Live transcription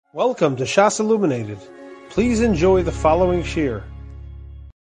Welcome to Shas Illuminated. Please enjoy the following shir.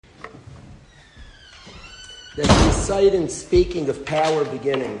 There's a site in speaking of power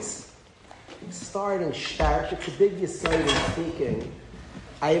beginnings. Start and start. It's a big site in speaking.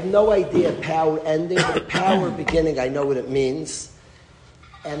 I have no idea power ending, but power beginning, I know what it means.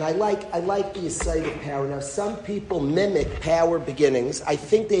 And I like the site of power. Now, some people mimic power beginnings. I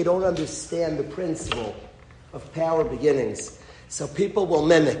think they don't understand the principle of power beginnings. So people will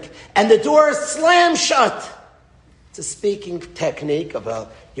mimic. And the door is slam shut. It's a speaking technique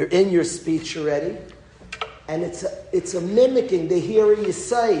you're in your speech already. And it's a mimicking. They hear you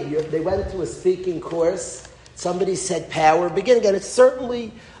say. They went to a speaking course. Somebody said power beginning. And it's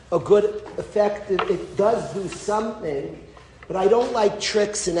certainly a good effect. It does do something. But I don't like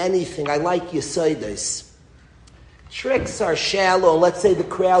tricks in anything. I like yesaides. Tricks are shallow. Let's say the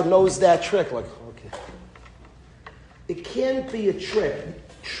crowd knows that trick. Like, okay. It can't be a trick.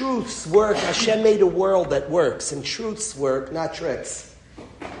 Truths work. Hashem made a world that works. And truths work, not tricks.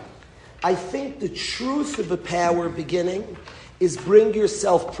 I think the truth of a power beginning is bring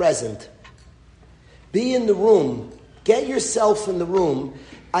yourself present. Be in the room. Get yourself in the room.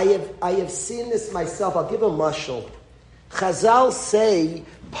 I have seen this myself. I'll give a mashal. Chazal say,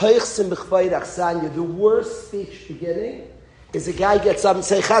 the worst speech beginning is a guy gets up and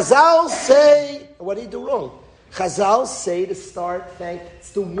say, Chazal say, what did he do wrong? Chazal say to start,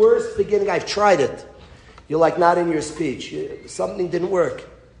 it's the worst beginning. I've tried it. You're like not in your speech. Something didn't work.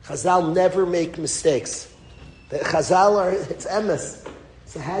 Chazal never make mistakes. Chazal it's emes.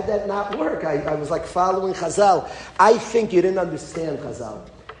 So how did that not work? I was like following Chazal. I think you didn't understand Chazal.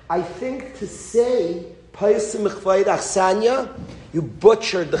 I think to say, you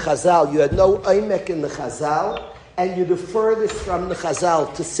butchered the Chazal. You had no oimek in the Chazal, and you're the furthest from the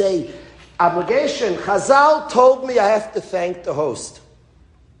Chazal. To say, obligation, Chazal told me I have to thank the host.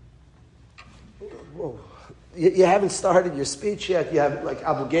 Whoa. You haven't started your speech yet. You have like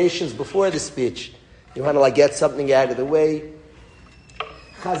obligations before the speech. You want to get something out of the way.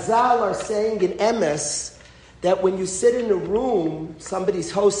 Chazal are saying in emes that when you sit in a room,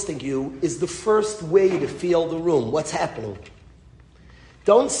 somebody's hosting you, is the first way to feel the room. What's happening?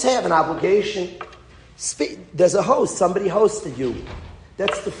 Don't say I have an obligation. There's a host. Somebody hosted you.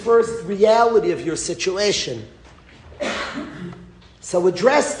 That's the first reality of your situation. So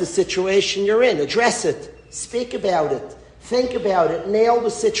address the situation you're in. Address it. Speak about it. Think about it. Nail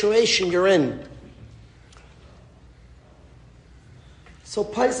the situation you're in. So,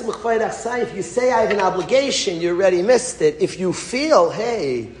 if you say I have an obligation, you already missed it. If you feel,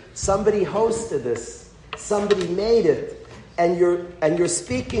 hey, somebody hosted this, somebody made it, and you're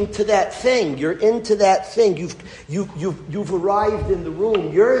speaking to that thing, you're into that thing, you've arrived in the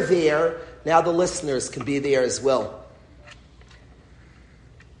room, you're there. Now the listeners can be there as well.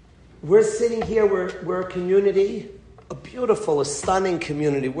 We're sitting here. We're a community, a stunning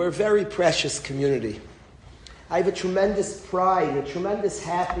community. We're a very precious community. I have a tremendous pride, a tremendous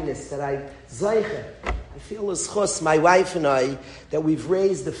happiness that I feel as chus, my wife and I, that we've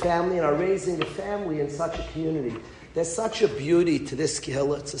raised a family and are raising a family in such a community. There's such a beauty to this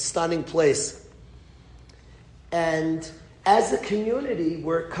kehillah. It's a stunning place. And as a community,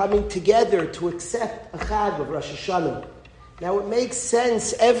 we're coming together to accept a chag of Rosh Hashanah. Now it makes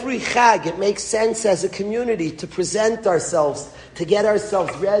sense, every chag, it makes sense as a community to present ourselves, to get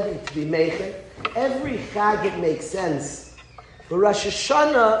ourselves ready to be meichen. Every chag, it makes sense. But Rosh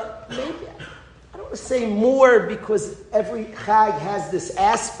Hashanah, maybe, I don't want to say more because every chag has this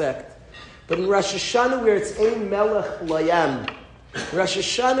aspect. But in Rosh Hashanah, where it's Ein Melech Layam, Rosh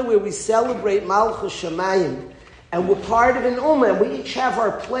Hashanah, where we celebrate Malchus Shamayim, and we're part of an ummah, and we each have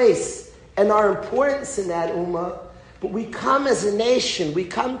our place and our importance in that ummah, but we come as a nation, we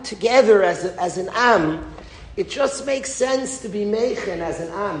come together as an am. It just makes sense to be meichen as an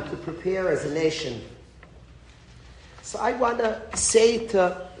am, to prepare as a nation. So I want to say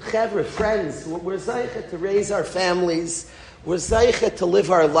to chevra, friends, we're zeichet to raise our families, we're zeichet to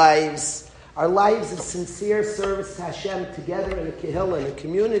live our lives of sincere service to Hashem together in a kehillah, in a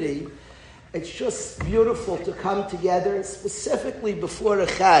community. It's just beautiful to come together, and specifically before the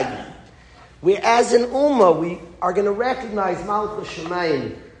chag, where as an ummah we are going to recognize Malchus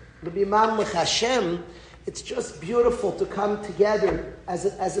Shamayim, to be mamlech Hashem. It's just beautiful to come together as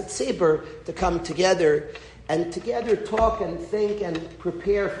a tzibur, to come together and together talk and think and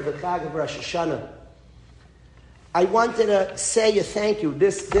prepare for the Chag of Rosh Hashanah. I wanted to say a thank you.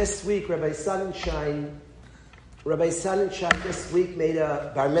 This week, Rabbi Sonnenschein this week made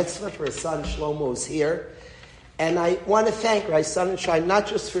a bar mitzvah for his son Shlomo, who's here. And I want to thank Rabbi Sonnenschein not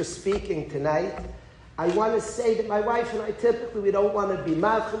just for speaking tonight. I want to say that my wife and I typically, we don't want to be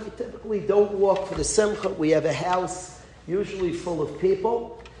mavcha. We typically don't walk for the simcha. We have a house usually full of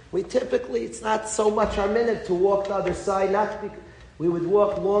people. We typically, it's not so much our minute to walk the other side. We would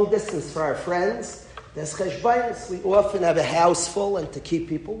walk long distance for our friends. There's cheshbainis. We often have a house full, and to keep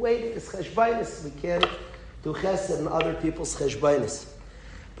people waiting, it's cheshbainis. We can't do chesed in other people's cheshbainis.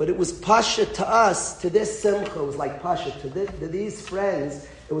 But it was pasha to us, to this simcha, it was like pasha. To these friends,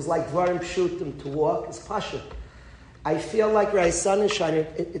 it was like dvarim pshutim to walk. It's pasha. I feel like Rabbi Sonnenschein,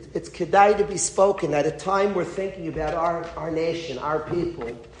 it's kedai to be spoken at a time we're thinking about our nation, our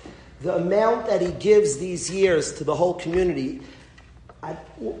people. The amount that he gives these years to the whole community,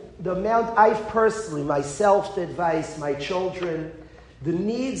 the amount I've personally, myself, the advice, my children, the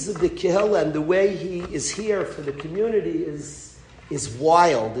needs of the kehillah and the way he is here for the community is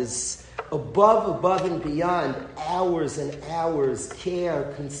wild, is above and beyond hours and hours,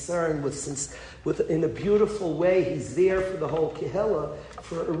 care, concern in a beautiful way. He's there for the whole kehillah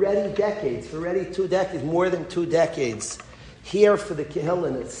for already decades, more than 2 decades. Here for the kehillah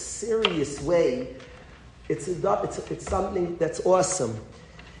in a serious way. It's something that's awesome.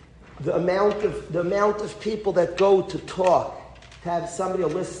 The amount of people that go to talk, to have somebody a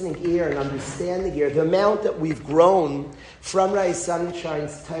listening ear and understanding ear, the amount that we've grown from Rabbi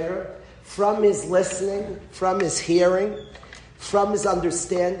Sonnenschein's Torah, from his listening, from his hearing, from his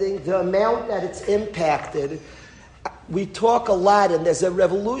understanding, the amount that it's impacted. We talk a lot, and there's a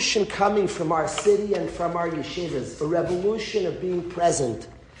revolution coming from our city and from our yeshivas, a revolution of being present,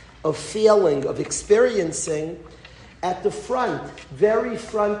 of feeling, of experiencing at the front, very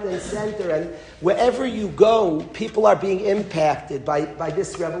front and center. And wherever you go, people are being impacted by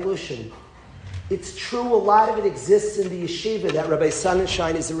this revolution. It's true, a lot of it exists in the yeshiva, that Rabbi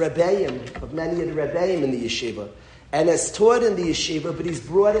Sonnenschein is a rebbeim of many of the rebbeim in the yeshiva, and has taught in the yeshiva, but he's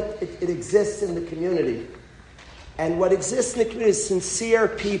brought it exists in the community. And what exists in the community is sincere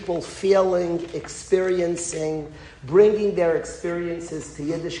people feeling, experiencing, bringing their experiences to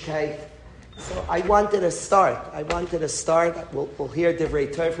Yiddishkeit. So I wanted to start. We'll hear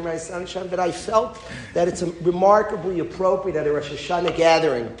Divrei Torah from Rabbi Sonnenschein, but I felt that it's remarkably appropriate at a Rosh Hashanah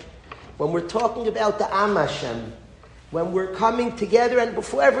gathering, when we're talking about the Am Hashem, when we're coming together, and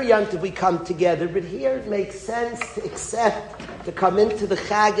before every Yom Tov we come together, but here it makes sense to accept, to come into the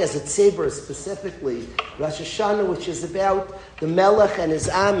Chag as a tzibur, specifically Rosh Hashanah, which is about the Melech and his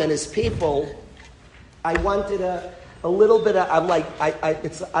Am and his people. I wanted a little bit of,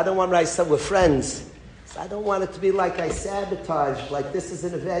 I don't want to say we're friends. So I don't want it to be like I sabotaged, like this is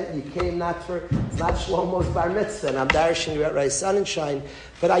an event you came it's not Shlomo's bar mitzvah, and I'm darshing about Rabbi Sonnenschein,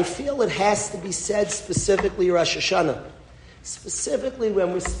 but I feel it has to be said specifically Rosh Hashanah. Specifically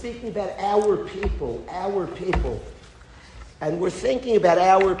when we're speaking about our people. And we're thinking about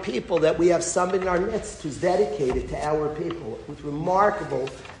our people, that we have somebody in our midst who's dedicated to our people, with remarkable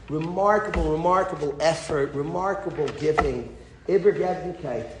effort, remarkable giving.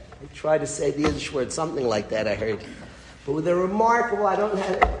 Ibergevnikait. I try to say the Yiddish word, something like that I heard. But with a remarkable,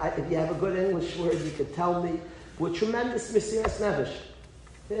 if you have a good English word, you could tell me, with tremendous Mesiras Nefesh.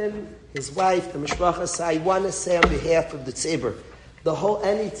 Him, his wife, the Mishpacha, I want to say on behalf of the tzibur,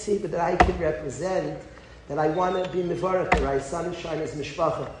 any tzibur that I can represent, that I want to be mevarach, Rabbi Sonnenschein as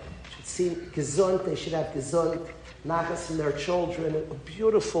Mishpacha, should see gesund, they should have gesund, nachas from their children, a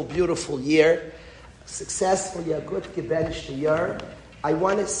beautiful, beautiful year, successful year, good gebenchte year. I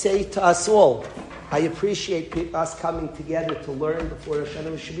want to say to us all, I appreciate us coming together to learn before Rosh Hashanah.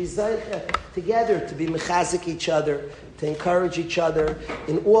 We should be zaycha together to be mechazik each other, to encourage each other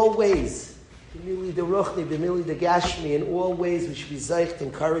in all ways. B'mili de ruchni, b'mili de gashmi, in all ways we should be zaycha to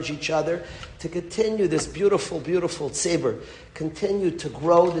encourage each other to continue this beautiful, beautiful tzibur, continue to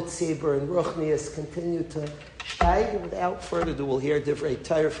grow the tzibur and ruchnias, continue to steig. Without further ado, we'll hear Divrei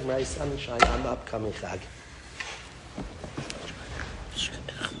Torah from Rabbi Sonnenschein on the upcoming Chag.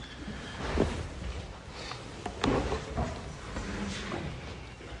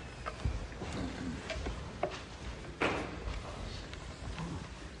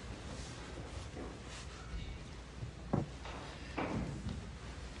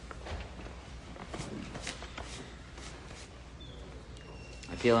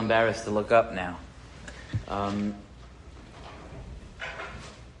 I feel embarrassed to look up now. I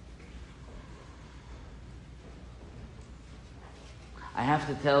have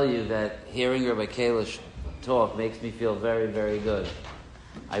to tell you that hearing Rabbi Kalish talk makes me feel very, very good.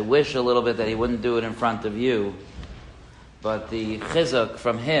 I wish a little bit that he wouldn't do it in front of you, but the chizuk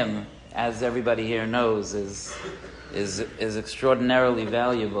from him, as everybody here knows, is extraordinarily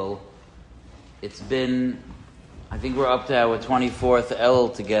valuable. It's been, I think we're up to our 24th El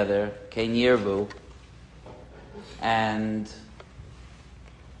together, Kein Yirvu, And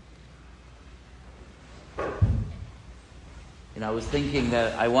I was thinking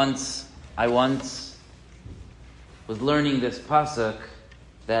that I once was learning this pasuk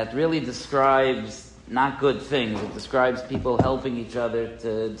that really describes not good things. It describes people helping each other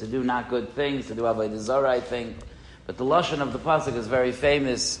to do not good things, to do avodah zarah, I think. But the lashon of the pasuk is very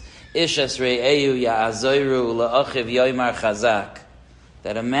famous. Ish esre'eyu ya'azoyru la'achiv yoymar chazak.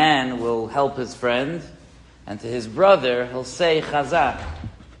 That a man will help his friend, and to his brother he'll say chazak.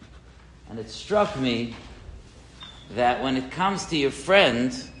 And it struck me that when it comes to your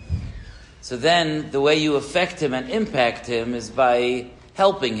friend, so then the way you affect him and impact him is by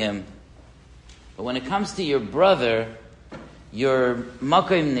helping him. But when it comes to your brother, your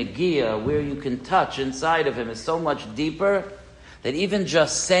makom negia, where you can touch inside of him, is so much deeper that even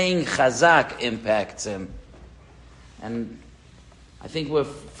just saying chazak impacts him. And I think we're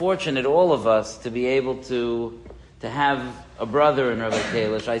fortunate, all of us, to be able to have a brother in Rabbi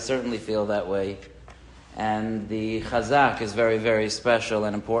Kalish. I certainly feel that way. And the chazak is very, very special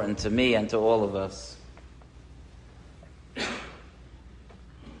and important to me and to all of us.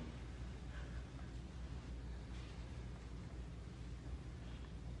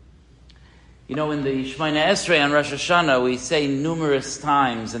 In the Shemona Esrei on Rosh Hashanah, we say numerous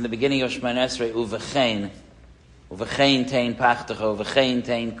times in the beginning of Shemona Esrei, uvechein. Uvechein tein pachtacha, uvechein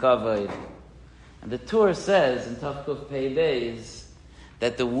tein kavod. And the Torah says in Tavkuf Pei Beis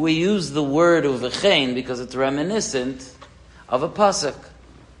that we use the word uvechein because it's reminiscent of a pasuk.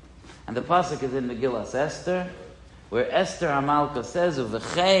 And the pasuk is in Megillas Esther, where Esther Hamalka says,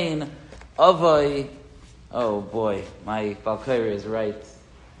 uvechein avoi. Oh boy, my Balkairi is right.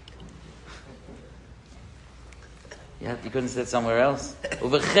 You couldn't sit somewhere else?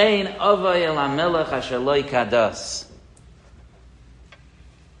 Uvechein avay el hamelech asher lo kadas.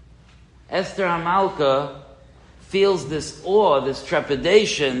 Esther Hamalka feels this awe, this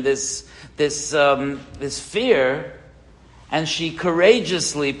trepidation, this fear, and she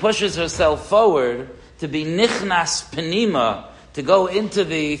courageously pushes herself forward to be nichnas penima, to go into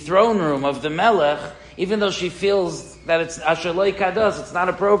the throne room of the Melech, even though she feels that it's asher lo kadas, it's not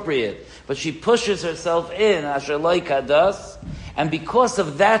appropriate. But she pushes herself in, asher lo kadas, and because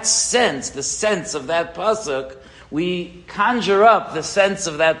of that sense, the sense of that pasuk, we conjure up the sense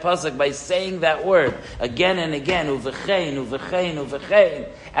of that pasuk by saying that word again and again, uvechein, uvechein, uvechein,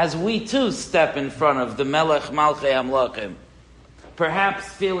 as we too step in front of the Melech Malchei Hamlachim, perhaps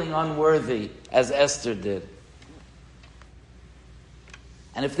feeling unworthy, as Esther did.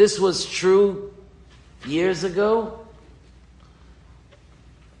 And if this was true years ago,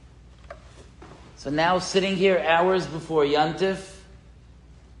 so now sitting here hours before Yantif,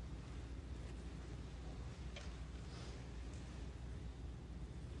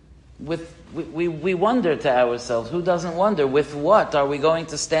 we wonder to ourselves, who doesn't wonder, with what are we going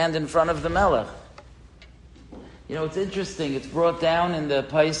to stand in front of the Melech? It's interesting, it's brought down in the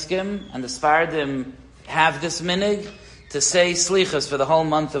Paiskim, and the Sfardim have this minig to say slichas for the whole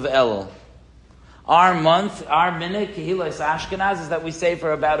month of Elul. Our minig, Kehilas Ashkenaz, is that we say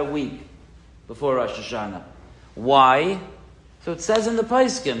for about a week before Rosh Hashanah. Why? So it says in the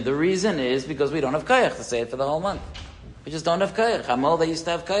Paiskim, the reason is because we don't have kayach to say it for the whole month. We just don't have kayach. Hamal, they used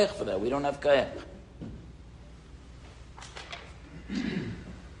to have kayach for that. We don't have kayach.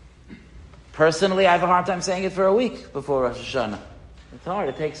 Personally, I have a hard time saying it for a week before Rosh Hashanah. It's hard.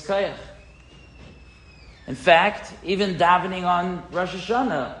 It takes kayach. In fact, even davening on Rosh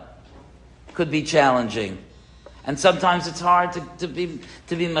Hashanah could be challenging. And sometimes it's hard to be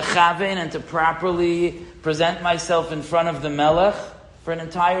mechaven and to properly present myself in front of the Melech for an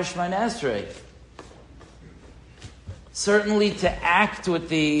entire Shemona Esrei. Certainly to act with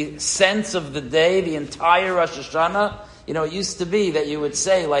the sense of the day, the entire Rosh Hashanah. It used to be that you would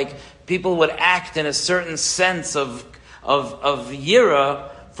say, like, people would act in a certain sense of Yira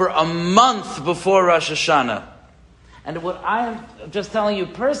for a month before Rosh Hashanah. And what I'm just telling you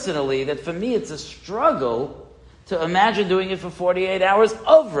personally, that for me it's a struggle to imagine doing it for 48 hours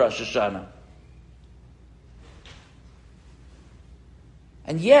of Rosh Hashanah.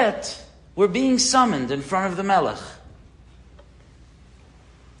 And yet, we're being summoned in front of the Melech.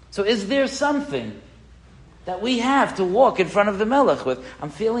 So is there something that we have to walk in front of the Melech with? I'm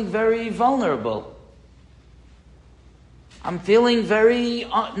feeling very vulnerable. I'm feeling very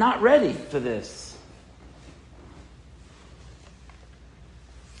not ready for this.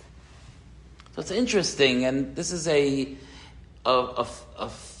 So it's interesting, and this is a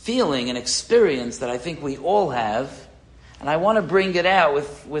feeling, an experience that I think we all have, and I want to bring it out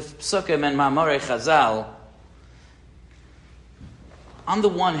with Psukim and Ma'amorei Chazal. On the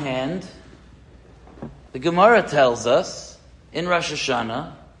one hand, The Gemara tells us in Rosh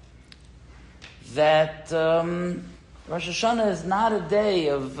Hashanah that Rosh Hashanah is not a day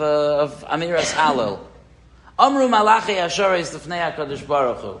of Amiras Hallel. Amru Malachi Ashareis Lifnei HaKadosh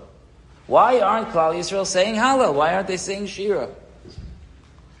Baruch Hu. Why aren't Klal Yisrael saying Hallel? Why aren't they saying Shira?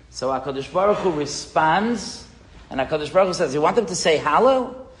 So HaKadosh Baruch Hu responds, and HaKadosh Baruch Hu says, you want them to say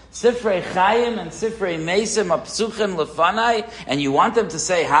Hallel? Sifrei Chaim and Sifrei Mesim Apsuchim Lefanai, and you want them to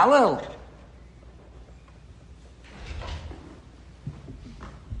say Hallel?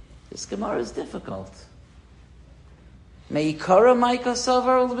 This Gemara is difficult. Meikara Maika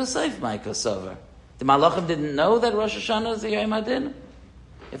Sover or L'B'Seif Maika Sover? The Malachim didn't know that Rosh Hashanah is the Yom Adin?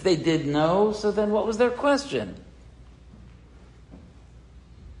 If they did know, so then what was their question?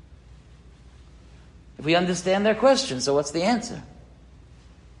 If we understand their question, so what's the answer?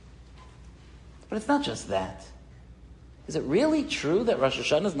 But it's not just that. Is it really true that Rosh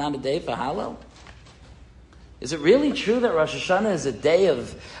Hashanah is not a day for Hallel? Is it really true that Rosh Hashanah is a day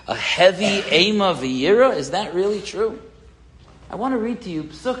of a heavy Eima V'yira? Is that really true? I want to read to you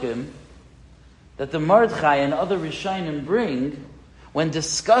Psukim that the Mordechai and other Rishonim bring when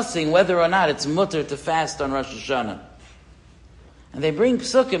discussing whether or not it's mutter to fast on Rosh Hashanah. And they bring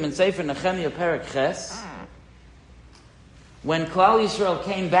Psukim in Sefer Nehemiah Perek Ches, when Klal Yisrael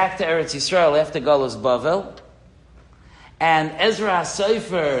came back to Eretz Yisrael after Galus Bavel, and Ezra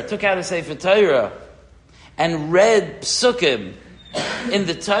HaSofer took out a Sefer Torah and read Psukim in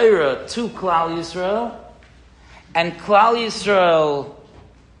the Torah to Klal Yisrael, and Klal Yisrael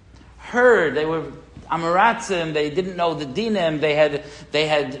heard, they were Amaratzim, they didn't know the Dinim, they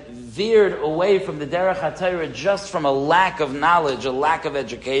had veered away from the Derech HaTorah just from a lack of knowledge, a lack of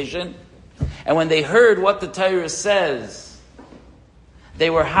education. And when they heard what the Torah says, they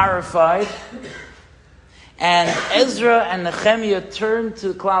were horrified. And Ezra and Nehemiah turned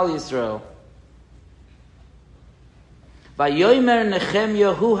to Klal Yisrael. Vayomer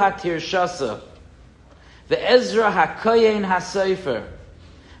Nehemiah hu hatirshasa, ve'Ezra hakoyen hasofer,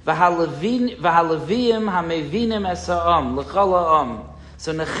 v'halaviyim hamevinim es ha'am, l'chol ha'am.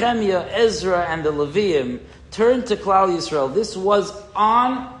 So Nehemiah, Ezra, and the Leviim turned to Klal Yisrael. This was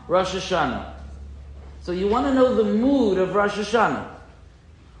on Rosh Hashanah. So you want to know the mood of Rosh Hashanah.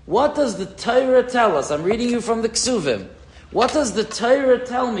 What does the Torah tell us? I'm reading you from the Ksuvim. What does the Torah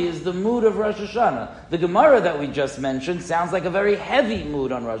tell me is the mood of Rosh Hashanah? The Gemara that we just mentioned sounds like a very heavy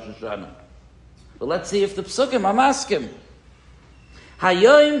mood on Rosh Hashanah. But let's see if the Psukim are maskim.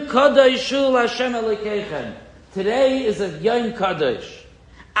 Hayoim Kadoshul Hashem Elokeichem. Today is a Yom Kadosh.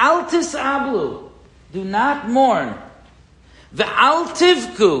 Al tisablu, do not mourn. Ve'al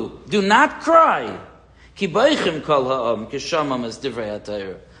tivku, do not cry. Ki boichim kol ha'am, kishamam es divrei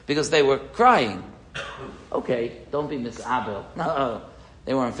ha'Torah. Because they were crying. Okay, don't be misabel. No,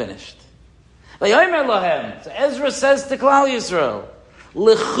 they weren't finished. Vayomer lohem, so Ezra says to Klal Yisrael,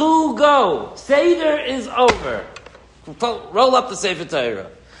 L'chu go, Seder is over. Roll up the Sefer Torah.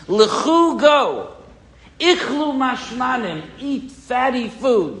 L'chu go. Ichlu mashmanim, eat fatty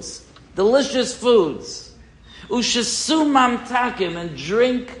foods, delicious foods. Ushesu mamtakim, and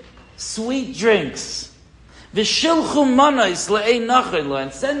drink sweet drinks. V'shilchu monos le'ei nachin,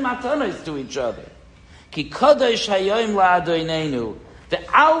 and send matanos to each other. Ki kodesh hayoim la'adoinenu,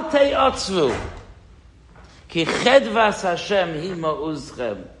 ve'al te'otzvu, ki chedvas Hashem hi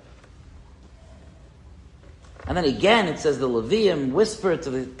ma'uzchem. And then again it says the Leviim whisper to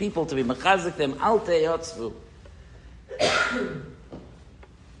the people to be mechazik them, al te'yotzvu. If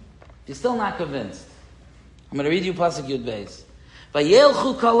you're still not convinced, I'm going to read you Pasuk Yud Beis.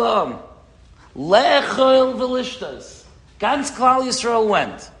 Vayelchu kalam, le'echol v'lishtas. Ganz Klal Yisrael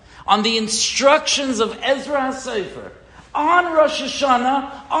went on the instructions of Ezra HaSofer on Rosh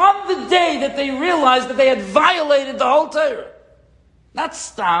Hashanah, on the day that they realized that they had violated the whole Torah. Not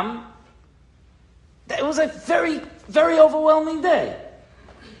stam. It was a very, very overwhelming day.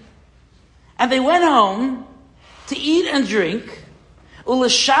 And they went home to eat and drink.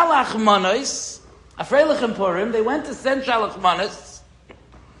 U'l'shalach manos, afreilichem purim, they went to send shalach manos.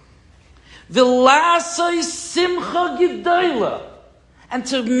 V'lasoi simcha gedola, and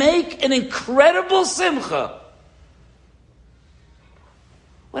to make an incredible simcha.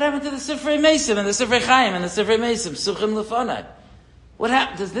 What happened to the Sifrei Mesim and the Sifrei Chaim and the Sifrei Mesim? Suchim lefanai. What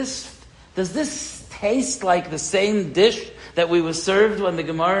happened? Does this taste like the same dish that we were served when the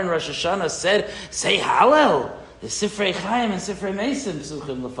Gemara in Rosh Hashanah said, say Hallel, the Sifrei Chaim and Sifrei Mesim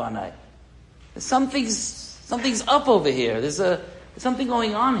Psuchim Lefanai. Something's up over here. There's something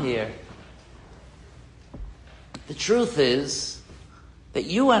going on here. The truth is that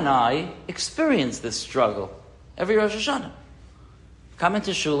you and I experience this struggle every Rosh Hashanah. Come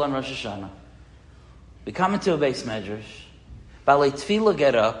into Shul on Rosh Hashanah. We come into a beis medrash. Balei tefillah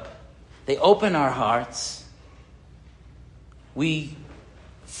get up. They open our hearts. We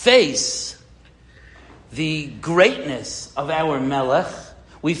face the greatness of our Melech.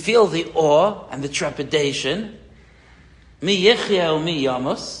 We feel the awe and the trepidation. Mi yichya mi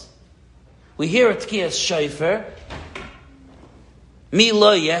yamus. We hear a tkiyas shofar. Mi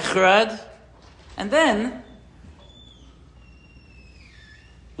lo yechrad. And then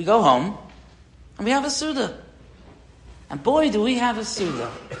we go home and we have a Suda. And boy, do we have a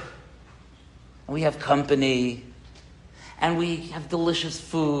Suda. And we have company. And we have delicious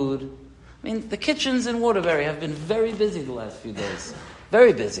food. I mean, the kitchens in Waterbury have been very busy the last few days.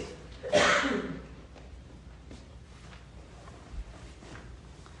 Very busy.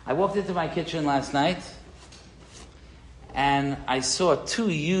 I walked into my kitchen last night and I saw 2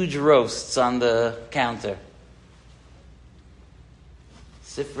 huge roasts on the counter.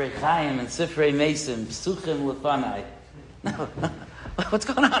 Sifrei Chaim and Sifrei Mesim, Psuchim Lefanai. No, what's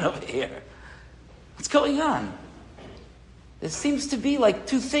going on over here? What's going on? There seems to be like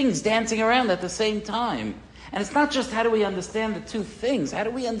 2 things dancing around at the same time. And it's not just how do we understand the 2 things, how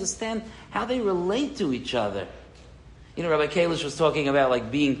do we understand how they relate to each other? You know, Rabbi Kalish was talking about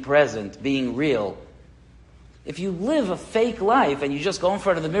like being present, being real. If you live a fake life and you just go in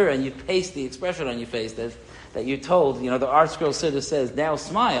front of the mirror and you paste the expression on your face that you're told, you know, the Art Scroll Siddur says, now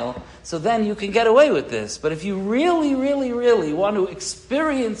smile, so then you can get away with this. But if you really, really, really want to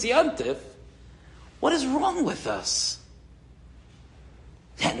experience Yontif, what is wrong with us?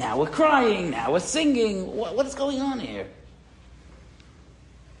 And now we're crying, now we're singing. What is going on here?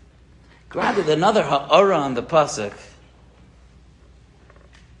 Granted, another ha'ara on the pasuk.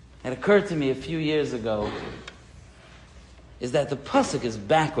 It occurred to me a few years ago is that the pasuk is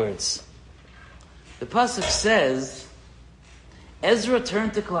backwards. The pasuk says, Ezra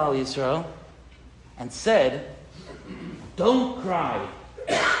turned to Klal Yisrael and said, don't cry,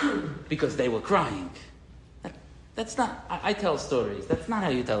 because they were crying. That's not, I tell stories. That's not how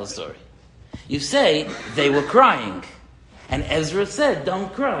you tell a story. You say, they were crying. And Ezra said,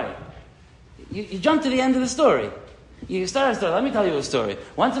 don't cry. You jump to the end of the story. You start a story. Let me tell you a story.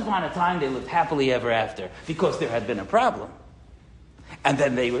 Once upon a time, they lived happily ever after because there had been a problem. And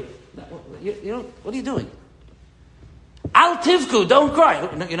then they would, what are you doing? Al tivku, don't cry.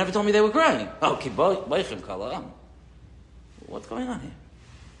 No, you never told me they were crying. Oh, what's going on here?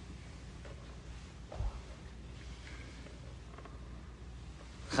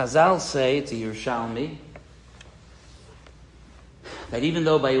 Chazal say to Yerushalmi that even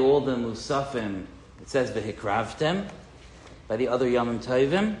though by all the Musafim it says v'hikravtem, by the other Yomim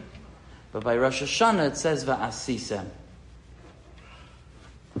Tovim, but by Rosh Hashanah it says v'asisem.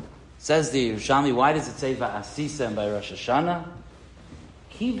 It says the Yerushalmi, why does it say v'asisem by Rosh Hashanah?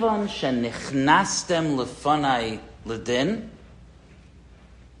 Kivan shenichnastem lefanai ledin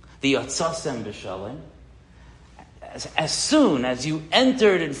v'yotzasem b'shalem. As soon as you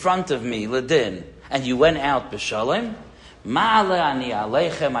entered in front of me, Ladin, and you went out, B'Shalem, Ma'ale ani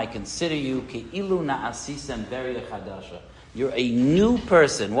aleichem, I consider you, Ke'ilu na'asisem beria chadasha. You're a new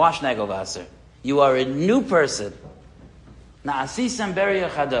person. Wash nagovasser. You are a new person. Na'asisem beria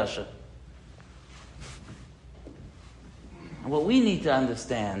chadasha. And what we need to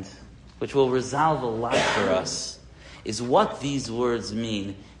understand, which will resolve a lot for us, is what these words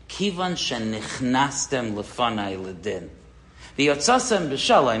mean. Kivan shenichnastem lefanai ledin. V'yotzasem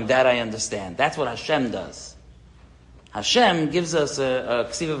b'shalom, that I understand. That's what Hashem does. Hashem gives us a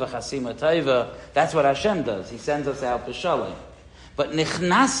ksiva v'chasima taiva. That's what Hashem does. He sends us out b'shalom. But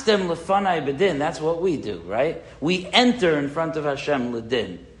nichnastem lefanai b'din, that's what we do, right? We enter in front of Hashem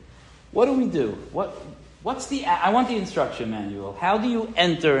ledin. What do we do? What's the? I want the instruction manual. How do you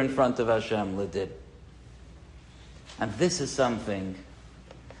enter in front of Hashem ledin? And this is something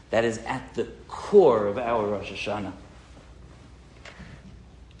that is at the core of our Rosh Hashanah.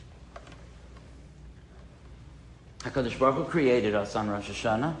 HaKadosh Baruch Hu created us on Rosh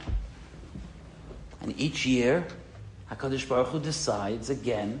Hashanah. And each year, HaKadosh Baruch Hu decides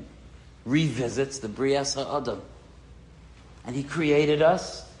again, revisits the Brias HaAdam. And He created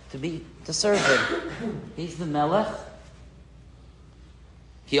us to serve Him. He's the Melech.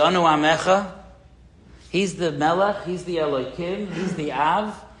 Ki anu amecha. He's the Melech, He's the Elokim, He's the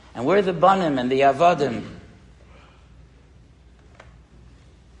Av, and we're the Banim and the Avadim.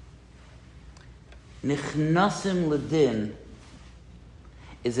 Nichnasim Ledin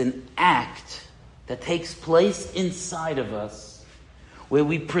is an act that takes place inside of us where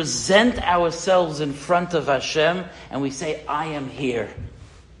we present ourselves in front of Hashem and we say, I am here.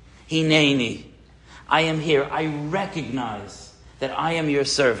 Hineni. I am here. I recognize that I am your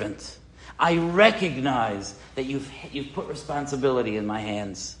servant. I recognize that you've put responsibility in my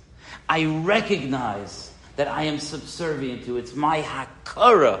hands. I recognize that I am subservient to. It's my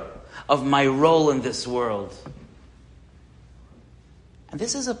hakara of my role in this world. And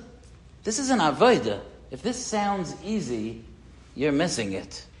this is an avodah. If this sounds easy, you're missing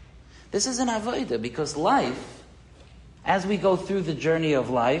it. This is an avodah because life, as we go through the journey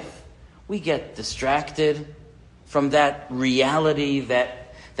of life, we get distracted from that reality, that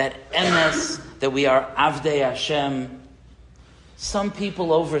emes, that we are avdei Hashem. Some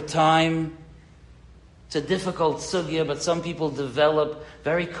people over time, it's a difficult sugya, but some people develop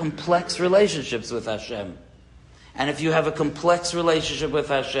very complex relationships with Hashem. And if you have a complex relationship with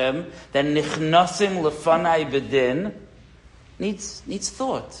Hashem, then nichnasim lefanai bedin needs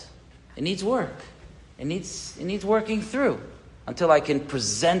thought. It needs work. It needs working through until I can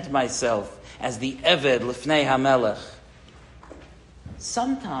present myself as the Eved lifnei HaMelech.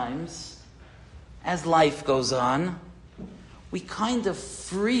 Sometimes, as life goes on, we kind of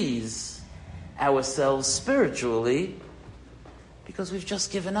freeze ourselves spiritually because we've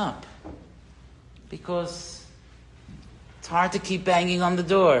just given up. Because it's hard to keep banging on the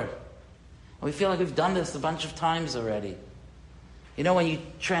door. And we feel like we've done this a bunch of times already. You know, when you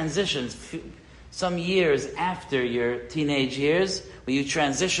transition, some years after your teenage years, when you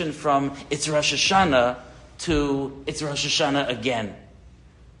transition from it's Rosh Hashanah to it's Rosh Hashanah again.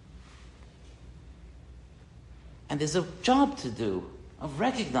 And there's a job to do of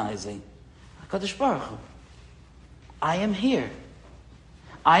recognizing, HaKadosh Baruch Hu, I am here.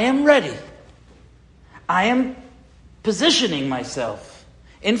 I am ready. I am positioning myself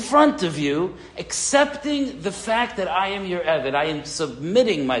in front of you, accepting the fact that I am your Eved. I am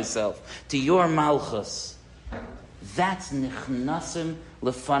submitting myself to your Malchus. That's Nichnasim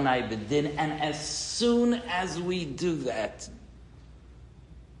Lefanai Bedin. And as soon as we do that,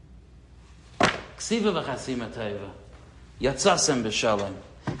 Ksiva v'chasima teva, Yatzasem b'shalom.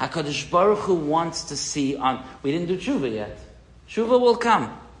 HaKadosh Baruch Hu wants to see on... We didn't do tshuva yet. Tshuva will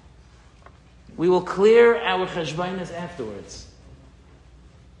come. We will clear our cheshbainas afterwards.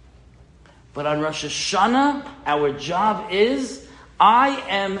 But on Rosh Hashanah, our job is, I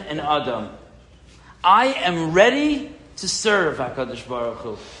am an Adam. I am ready to serve HaKadosh Baruch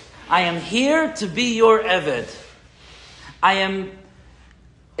Hu. I am here to be your Eved.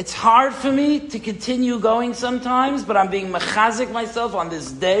 It's hard for me to continue going sometimes, but I'm being mechazik myself on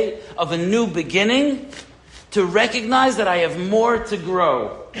this day of a new beginning to recognize that I have more to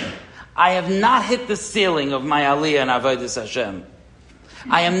grow. I have not hit the ceiling of my aliyah and avodas Hashem.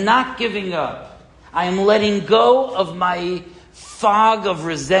 I am not giving up. I am letting go of my fog of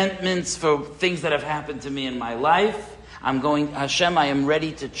resentments for things that have happened to me in my life. Hashem, I am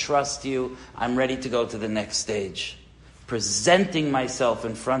ready to trust you. I'm ready to go to the next stage. Presenting myself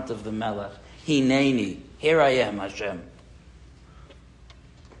in front of the Melech. Hineni. Here I am, Hashem.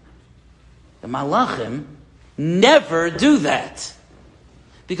 The Malachim never do that.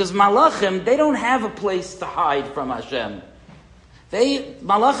 Because Malachim, they don't have a place to hide from Hashem.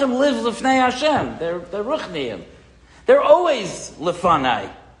 Malachim live lifnei Hashem. They're ruchniim. They're always lefanai.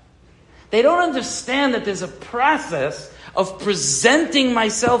 They don't understand that there's a process of presenting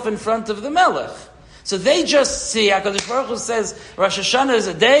myself in front of the Melech. So they just see, HaKadosh Baruch Hu says, Rosh Hashanah is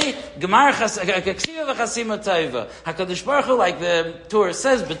a day, Gemar Ksiva v'chasima taiva. HaKadosh Baruch Hu, like the Torah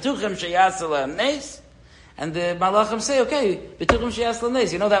says, Betuchem sheyasa lehem neis. And the Malachim say, okay, Betuchem sheyasa lehem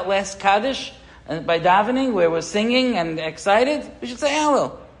neis. You know that last Kaddish by davening where we're singing and excited? We should say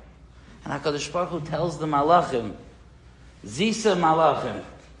Hallel. And HaKadosh Baruch Hu tells the Malachim, Zisa Malachim.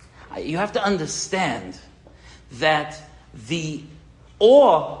 You have to understand that the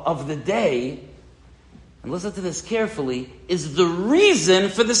awe of the day, and listen to this carefully, is the reason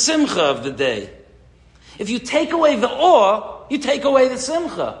for the simcha of the day. If you take away the awe, you take away the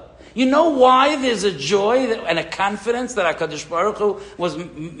simcha. You know why there's a joy and a confidence that HaKadosh Baruch Hu was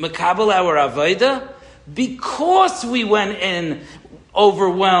mekabel our avodah? Because we went in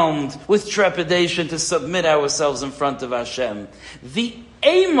overwhelmed with trepidation to submit ourselves in front of Hashem. The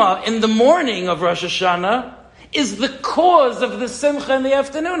Ema in the morning of Rosh Hashanah is the cause of the simcha in the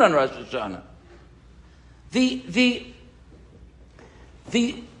afternoon on Rosh Hashanah. The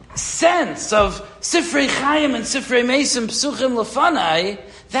sense of Sifrei Chaim and Sifrei Mesim Psuchim Lefanai,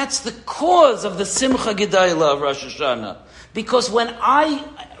 that's the cause of the Simcha Gedayla of Rosh Hashanah. Because when I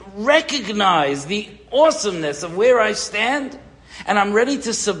recognize the awesomeness of where I stand, And I'm ready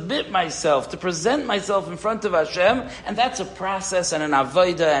to submit myself, to present myself in front of Hashem, and that's a process and an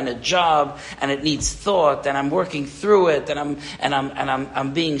avodah and a job, and it needs thought, and I'm working through it, and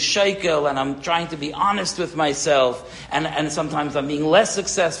I'm being sheikel, and I'm trying to be honest with myself, and sometimes I'm being less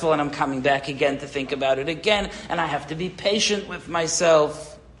successful, and I'm coming back again to think about it again, and I have to be patient with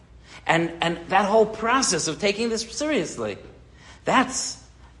myself, and that whole process of taking this seriously, that's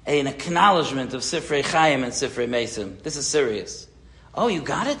an acknowledgement of Sifrei Chaim and Sifrei Mesim. This is serious. Oh, you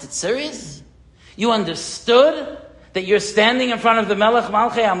got it? It's serious? You understood that you're standing in front of the Melech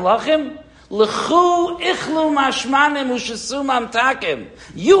Malchei Amlachim? L'chu ichlu mashmanim u'shesum amtakim.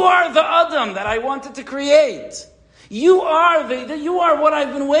 You are the Adam that I wanted to create. You are what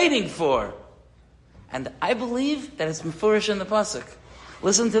I've been waiting for. And I believe that it's mefurish in the pasuk.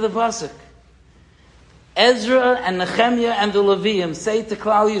 Listen to the pasuk. Ezra and Nehemiah and the Leviim say to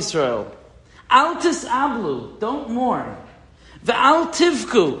Klal Yisrael, Al tis'ablu, don't mourn. Ve'al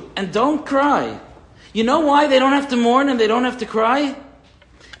tivku, and don't cry. You know why they don't have to mourn and they don't have to cry?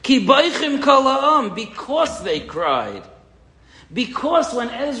 Ki baichim kol ha'am, because they cried. Because when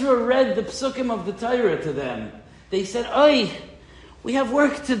Ezra read the psukim of the Torah to them, they said, Oi, we have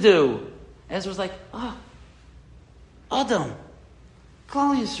work to do. Ezra's like, Adam,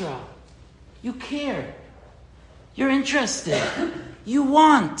 Klal Yisrael, you care. You're interested. You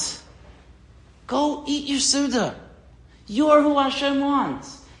want. Go eat your Suda. You're who Hashem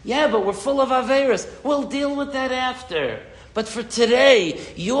wants. Yeah, but we're full of Averis. We'll deal with that after. But for today,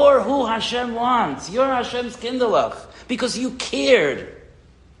 you're who Hashem wants. You're Hashem's kindlech. Because you cared.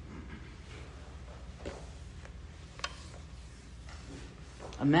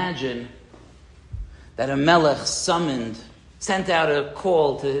 Imagine that a melech sent out a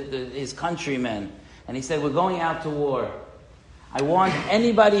call to his countrymen. And he said, we're going out to war. I want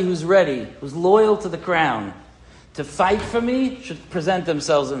anybody who's ready, who's loyal to the crown, to fight for me, should present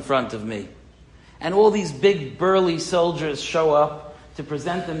themselves in front of me. And all these big, burly soldiers show up to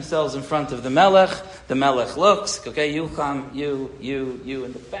present themselves in front of the Melech. The Melech looks, okay, you come, you.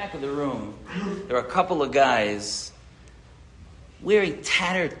 In the back of the room, there are a couple of guys wearing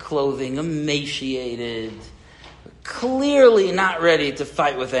tattered clothing, emaciated, clearly not ready to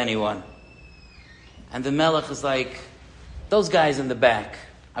fight with anyone. And the Melech is like, those guys in the back,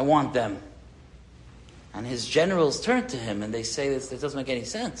 I want them. And his generals turn to him and they say, this doesn't make any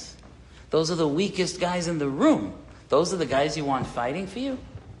sense. Those are the weakest guys in the room. Those are the guys you want fighting for you?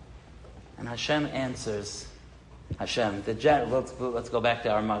 And Hashem answers, let's go back to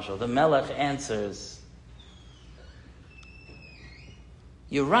our mashal. The Melech answers,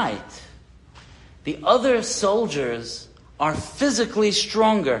 you're right. The other soldiers are physically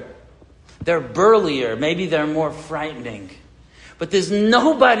stronger. They're burlier. Maybe they're more frightening. But there's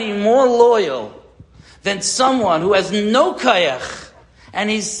nobody more loyal than someone who has no kayach. And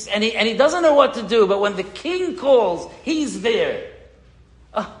he doesn't know what to do. But when the king calls, he's there.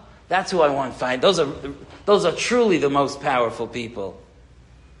 Oh, that's who I want to fight. Those are truly the most powerful people.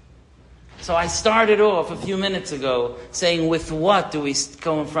 So I started off a few minutes ago saying, with what do we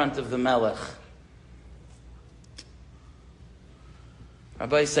go in front of the Melech?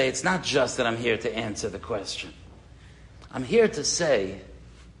 Rabbi say, it's not just that I'm here to answer the question. I'm here to say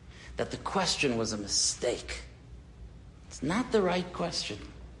that the question was a mistake. It's not the right question.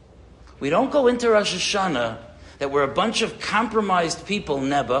 We don't go into Rosh Hashanah that we're a bunch of compromised people,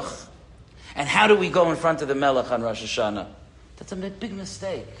 Nebuch, and how do we go in front of the Melech on Rosh Hashanah? That's a big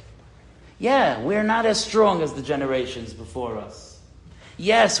mistake. Yeah, we're not as strong as the generations before us.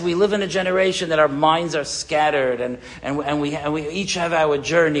 Yes, we live in a generation that our minds are scattered, and we each have our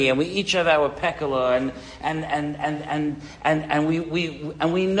journey, and we each have our pekula, and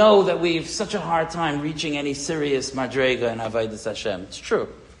we know that we've such a hard time reaching any serious madrega in Avodas Hashem. It's true,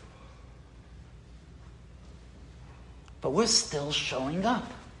 but we're still showing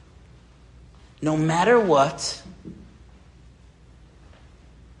up, no matter what.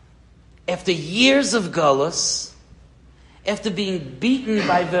 After years of galus, after being beaten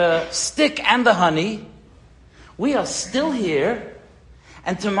by the stick and the honey, we are still here.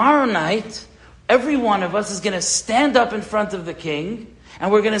 And tomorrow night, every one of us is going to stand up in front of the king,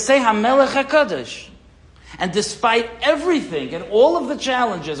 and we're going to say, HaMelech HaKadosh. And despite everything and all of the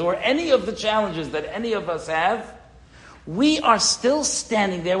challenges, or any of the challenges that any of us have, we are still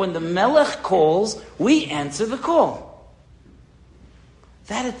standing there. When the Melech calls, we answer the call.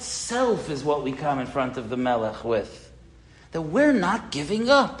 That itself is what we come in front of the Melech with. That we're not giving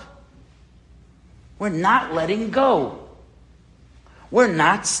up. We're not letting go. We're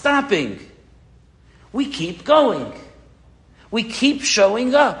not stopping. We keep going. We keep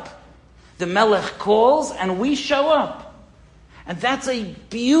showing up. The Melech calls and we show up. And that's a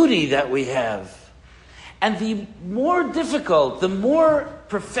beauty that we have. And the more difficult, the more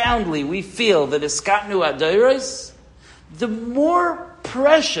profoundly we feel that Iskatnu Adairos, the more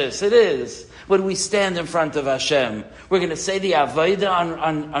precious it is when we stand in front of Hashem. We're going to say the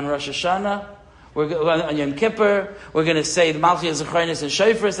Avodah on Rosh Hashanah, on Yom Kippur. We're going to say the Malchiyah Zechronis and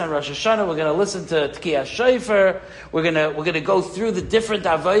Shofars on Rosh Hashanah. We're going to listen to Tkiyah Shofar. We're going to go through the different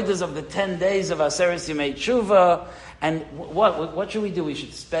Avodas of the 10 days of Aseret Yimei Tshuva. And what should we do? We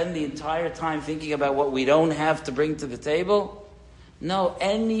should spend the entire time thinking about what we don't have to bring to the table? No,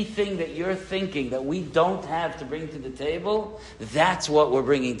 anything that you're thinking that we don't have to bring to the table, that's what we're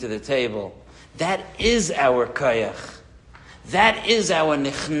bringing to the table. That is our koyach. That is our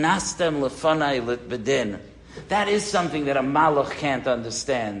nichnastem lefanai bedin. That is something that a malach can't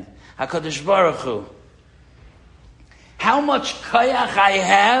understand. HaKadosh Baruch Hu. How much koyach I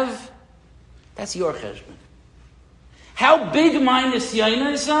have, that's your cheshbon. How big my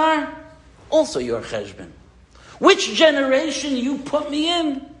nisyonos are, also your cheshbon. Which generation you put me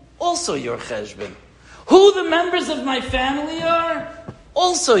in, also your cheshbon. Who the members of my family are,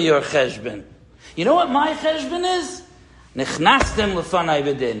 also your cheshbon. You know what my cheshbon is? Nechnastem lefanai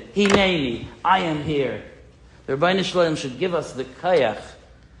bedin. Hineni, I am here. The Rebbeinu Shalom should give us the kayach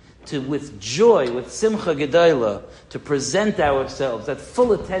to, with joy, with simcha gedayla, to present ourselves at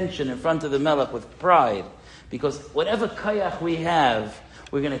full attention in front of the Melech with pride. Because whatever kayach we have,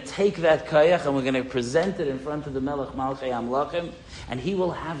 we're going to take that kayach and we're going to present it in front of the Melech Malchei Amlachim, and he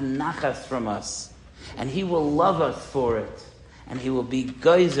will have nachas from us, and he will love us for it, and he will be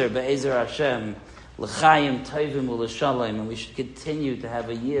geyser be'ezer Hashem l'chaim tovim u'l'shalom, and we should continue to have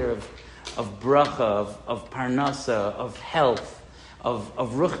a year of bracha, of parnasa, of health, of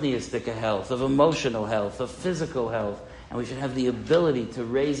ruchniistic health, of emotional health, of physical health. And we should have the ability to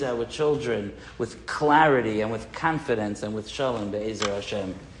raise our children with clarity and with confidence and with shalom be'ezer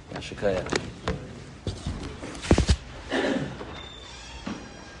Hashem. Yashikaya.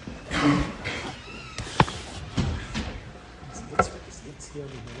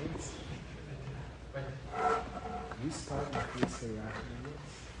 You start with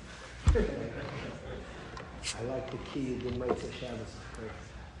I like the key you did Mitzvah Shabbos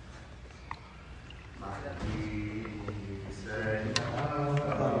first.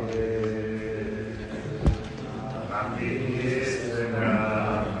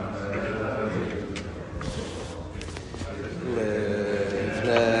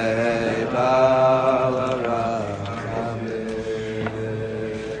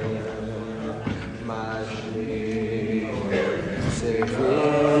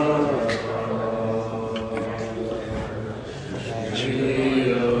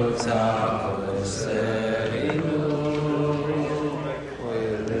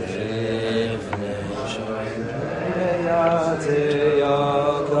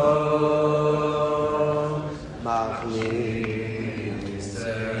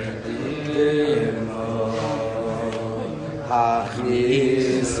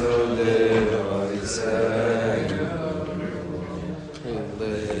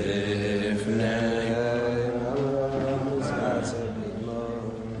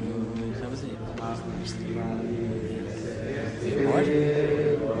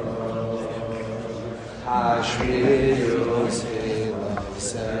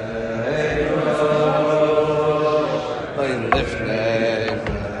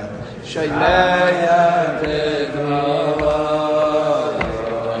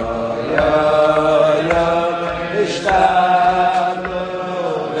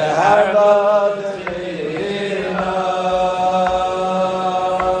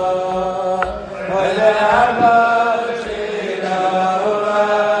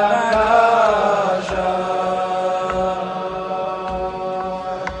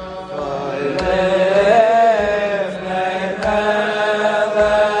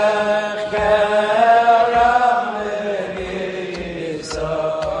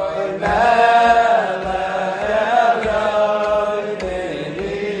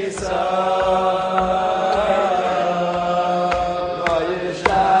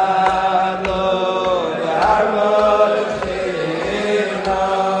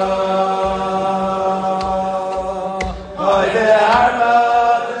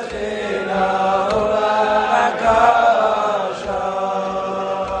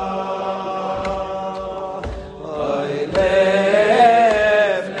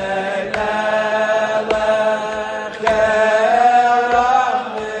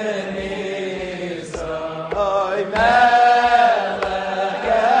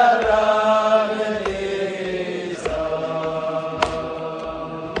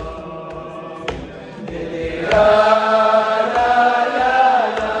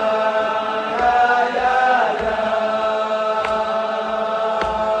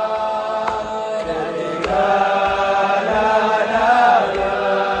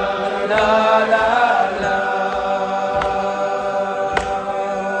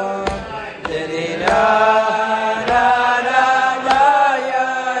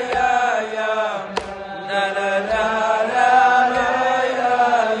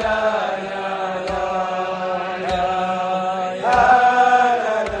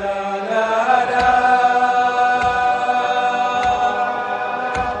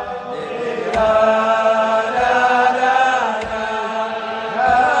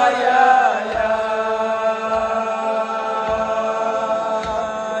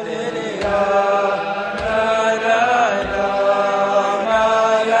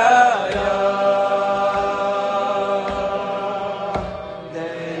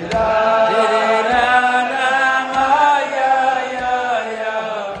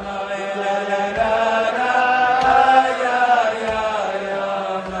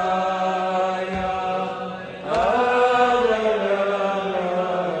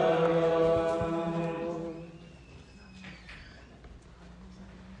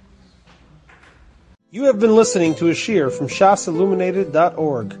 You have been listening to a shiur from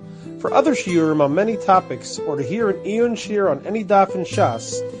shasilluminated.org. For other shiurim on many topics, or to hear an Iyun shiur on any daf in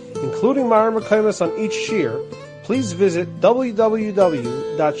Shas, including Mara Mekaymas on each shiur, please visit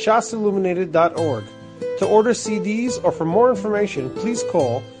www.shasilluminated.org. To order CDs or for more information, please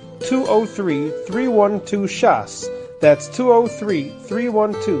call 203-312-SHAS. That's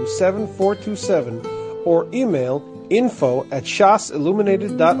 203-312-7427, or email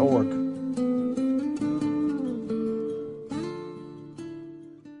info@shasilluminated.org.